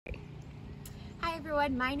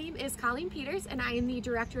everyone, my name is Colleen Peters and I am the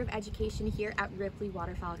Director of Education here at Ripley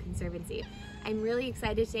Waterfowl Conservancy. I'm really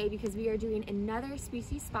excited today because we are doing another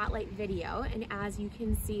species spotlight video, and as you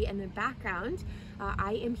can see in the background,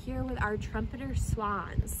 I am here with our Trumpeter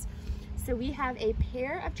Swans. So we have a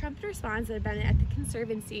pair of Trumpeter Swans that have been at the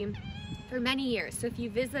Conservancy for many years. So if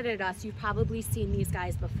you visited us, you've probably seen these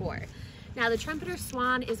guys before. Now the Trumpeter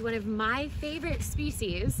Swan is one of my favorite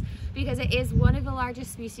species because it is one of the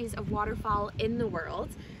largest species of waterfowl in the world.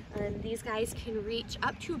 These guys can reach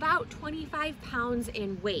up to about 25 pounds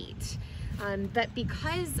in weight. But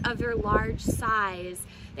because of their large size,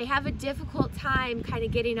 they have a difficult time kind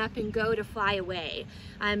of getting up and go to fly away.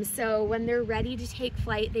 So when they're ready to take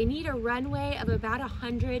flight, they need a runway of about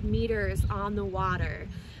 100 meters on the water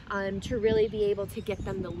to really be able to get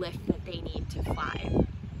them the lift that they need to fly.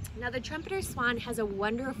 Now the Trumpeter Swan has a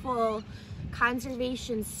wonderful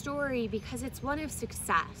conservation story because it's one of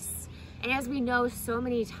success. And as we know so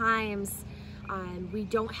many times, we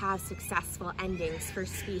don't have successful endings for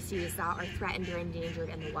species that are threatened or endangered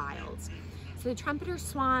in the wild. So the Trumpeter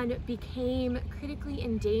Swan became critically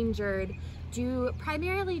endangered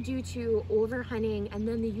primarily due to overhunting and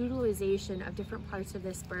then the utilization of different parts of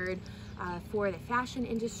this bird for the fashion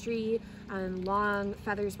industry. Long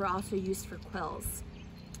feathers were also used for quills.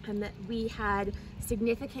 And that we had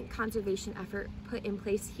significant conservation effort put in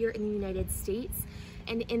place here in the United States.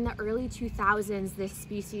 And in the early 2000s, this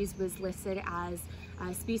species was listed as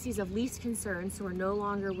a species of least concern, so we're no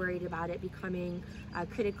longer worried about it becoming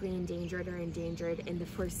critically endangered or endangered in the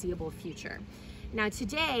foreseeable future. Now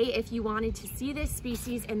today, if you wanted to see this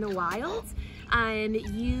species in the wild,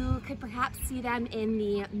 you could perhaps see them in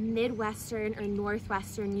the Midwestern or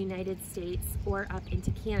Northwestern United States or up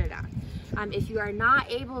into Canada. If you are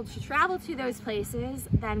not able to travel to those places,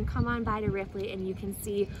 then come on by to Ripley and you can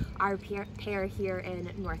see our pair here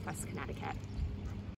in Northwest Connecticut.